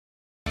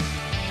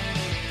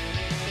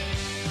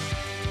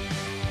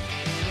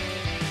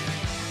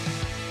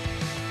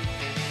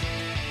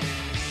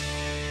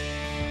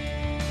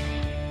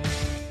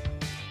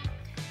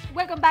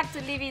back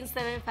to Living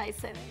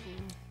 757.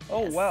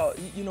 Oh, wow.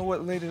 You know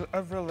what, lady?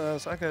 I've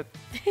realized I got,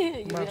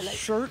 my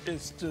shirt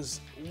is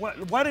just,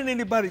 why didn't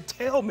anybody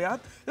tell me?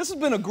 This has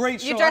been a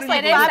great show. You dressed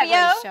like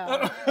Fabio?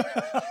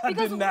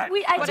 Because I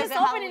just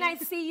opened and I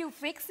see you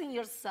fixing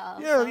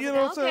yourself. Yeah, you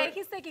know what I'm saying? Okay,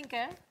 he's taking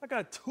care. I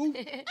got too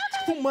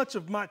much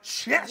of my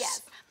chest.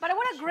 Yes, but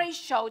what a great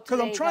show today,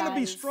 because I'm trying to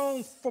be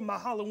strong for my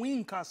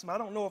Halloween costume. I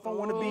don't know if I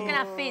want to be. You're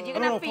gonna fit. I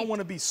don't know if I want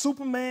to be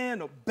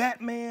Superman or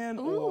Batman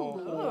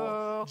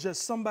or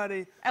just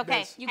somebody.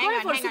 Okay, you're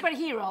going for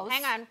superheroes.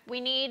 Hang on. We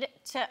need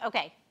to.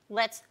 Okay,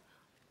 let's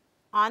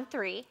on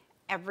 3.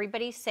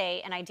 Everybody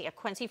say an idea.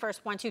 Quincy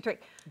first. 1, 2, 3.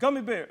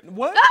 Gummy bear.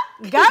 What?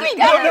 Gummy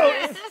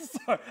bears. No,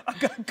 sorry, I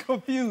got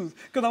confused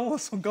because I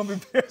want some gummy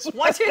bears.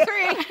 1, 2, 3.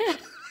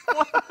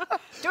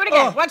 Do it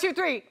again. 1, 2,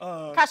 3.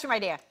 Costume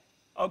idea.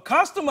 A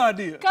costume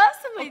idea.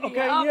 Custom idea.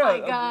 Okay, oh yeah. my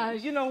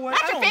gosh. You know what?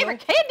 That's your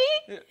favorite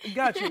candy.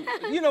 Got you.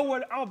 You know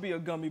what? I'll be a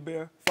gummy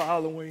bear for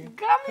Halloween.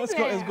 Let's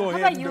go How ahead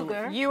about and you, do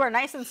girl? it. You are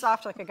nice and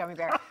soft like a gummy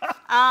bear.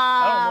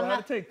 I don't know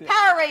how to take that.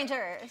 Power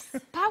Rangers.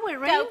 Power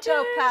Rangers.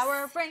 Go,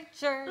 Power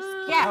Rangers.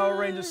 Yeah. Power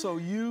Rangers. So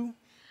you.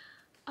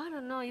 I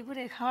don't know. You put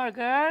it hard,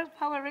 girl.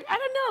 Power Rangers. I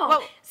don't know.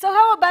 Well, so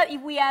how about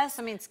if we ask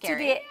something to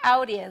scary. the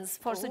audience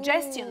for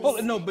suggestions? Oh,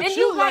 no, but and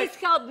you guys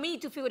like- help me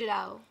to figure it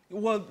out.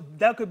 Well,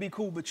 that could be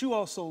cool, but you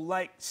also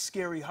like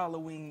scary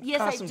Halloween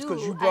Yes, I costumes because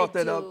do. you brought I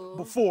that up do.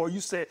 before.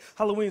 You said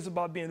Halloween is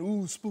about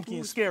being spooky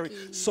and scary.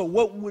 So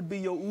what would be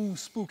your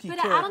spooky But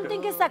character? I don't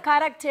think it's a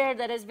character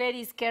that is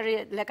very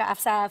scary, like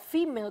as a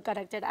female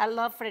character. I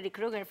love Freddy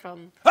Krueger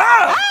from...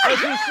 Ah!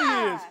 That's who she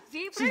is.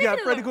 See, She got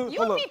Freddy Krueger. Krueger. You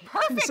Hold would up. be Let me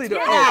perfect see for the,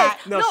 that.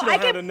 no, she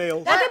don't have the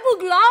nails. I can put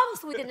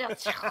gloves with it.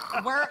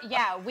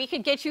 Yeah, we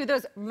could get you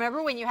those.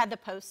 Remember when you had the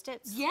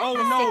Post-its? Yeah. Oh,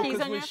 no, Stickies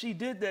because on when your- she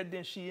did that,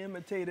 then she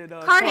imitated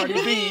Cardi Cardi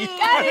B. B.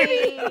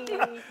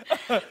 That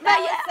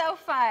was so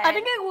fun. I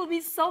think it would be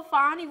so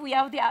fun if we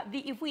have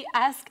if we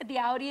ask the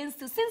audience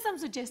to send some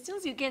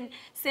suggestions. You can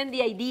send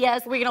the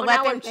ideas. We're gonna on let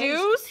our them page.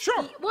 choose?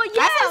 Sure. Well, yes.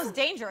 That sounds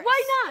dangerous.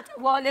 Why not?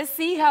 Well, let's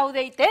see how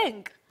they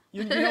think.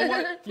 You know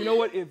what? You know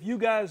what? If you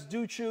guys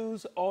do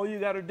choose, all you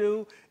got to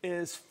do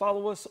is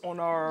follow us on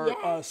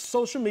our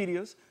social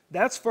medias.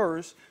 That's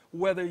first.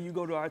 Whether you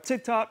go to our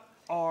TikTok,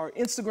 our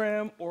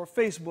Instagram, or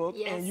Facebook,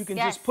 and you can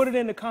just put it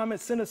in the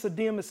comments. Send us a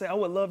DM and say, "I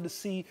would love to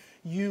see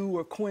you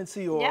or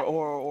Quincy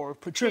or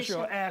Patricia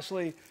or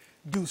Ashley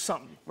do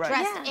something." Right?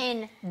 Dressed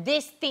in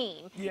this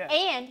theme. Yeah.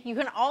 And you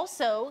can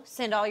also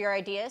send all your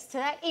ideas to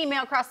that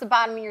email across the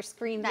bottom of your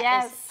screen.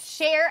 That is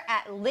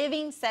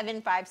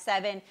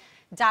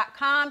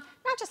share@living757.com.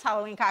 Not just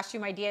Halloween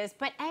costume ideas,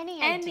 but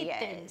any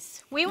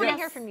ideas. We want to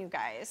hear from you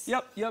guys.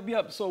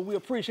 Yep. So we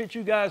appreciate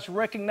you guys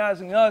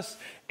recognizing us,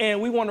 and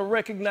we want to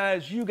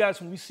recognize you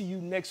guys when we see you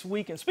next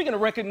week. And speaking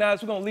of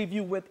recognize, we're going to leave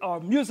you with our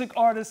music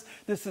artist.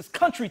 This is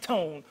Country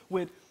Tone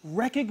with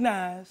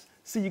Recognize.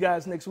 See you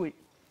guys next week.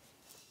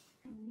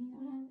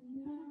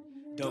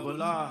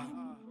 Double R.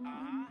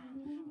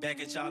 Back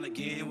at y'all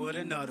again with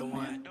another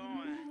one.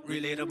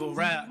 Relatable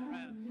rap.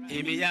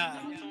 Hear me out.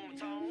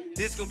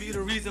 This gonna be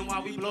the reason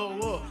why we blow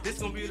up. This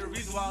gonna be the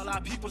reason why all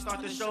our people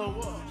start to show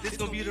up. This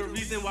gonna be the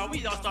reason why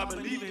we all start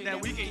believing that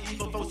we can eat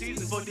for 4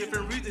 seasons for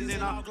different reasons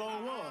and all glow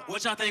up.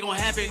 What y'all think gonna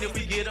happen if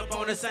we get up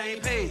on the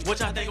same page? What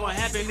y'all think gonna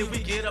happen if we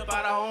get up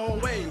out our own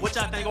way? What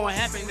y'all think gonna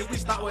happen if we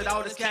start with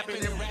all this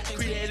capping and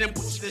creating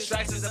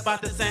distractions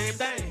about the same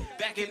thing?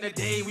 Back in the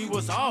day, we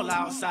was all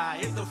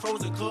outside. It's the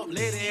frozen cup,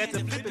 lady at the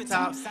flippy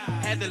top.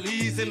 Had the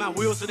leaves in my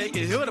wheels so they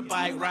could hear the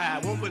bike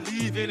ride. Won't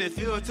believe in it,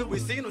 feel until we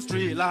seen them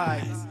street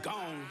lights.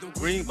 Gone. Them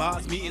green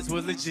box meetings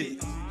was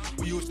legit.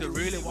 We used to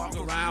really walk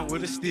around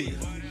with a stick.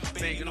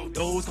 Banging on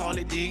doors, call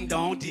it ding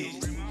dong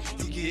ditch.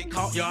 You get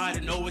caught, you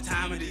already know what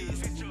time it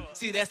is.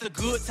 See, that's the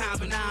good time,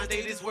 but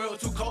nowadays this world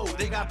too cold.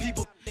 They got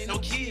people, no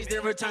kids,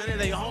 they're returning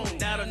their home.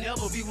 That'll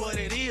never be what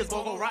it is,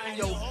 boy, go right in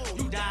your hole.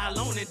 You die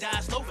alone and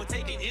die slow for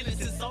taking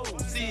innocent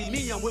souls. See,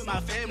 me, I'm with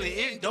my family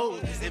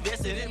indoors.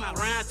 Invested in my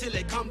grind till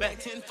they come back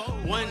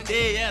tenfold. One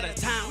day at a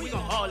time, we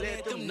gon' all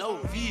let them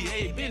know.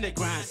 VA, been the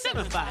grind,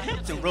 75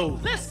 Hampton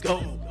Road, let's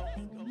go.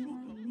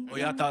 Oh,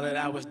 y'all thought that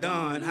I was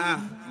done, huh?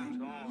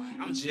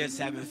 I'm just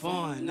having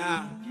fun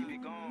now.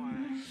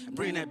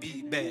 Bring that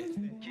beat back.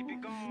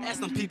 Ask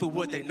some people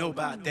what they know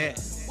about that.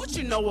 What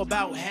you know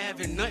about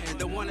having nothing?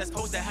 The one that's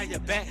supposed to have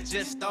your back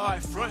just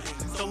start fronting.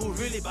 So who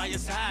really by your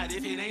side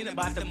if it ain't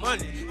about the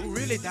money? Who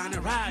really down the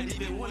ride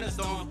even when the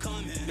storm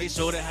coming? Make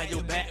sure to have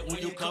your back when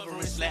you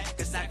covering slack.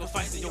 Cause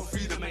sacrificing your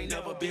freedom ain't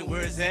never been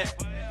where it's at.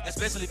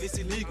 Especially if it's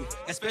illegal,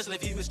 especially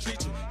if he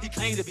mistreat you. He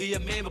claimed to be a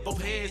man with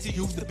both hands, he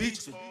used to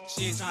beat you.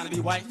 She ain't trying to be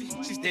wifey,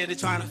 she steady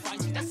trying to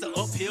fight you. That's an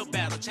uphill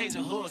battle,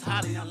 changing hoods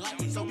highly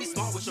unlikely. So be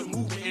smart with your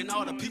movement and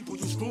all the people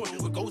you screwing.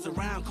 What goes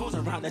around, comes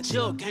around. That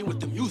chill game with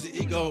the music,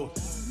 it go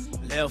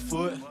left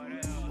foot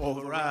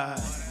over right.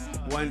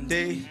 One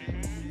day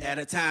at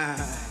a time.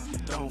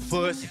 Don't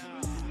fuss,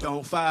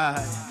 don't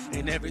fight,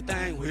 and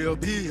everything will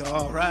be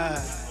alright.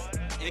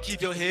 And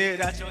keep your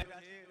head out your...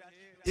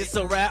 It's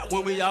a wrap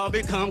when we all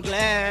become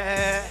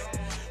glad.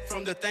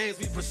 from the things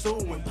we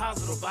pursuing.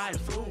 Positive by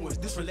influence,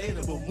 this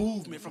relatable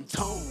movement from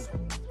tone.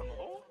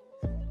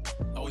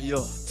 Oh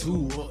yeah,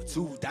 2 up,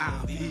 2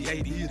 down,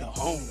 V80 the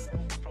home.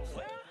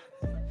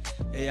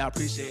 Hey, I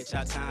appreciate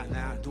y'all time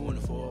now, doing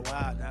it for a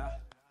while now.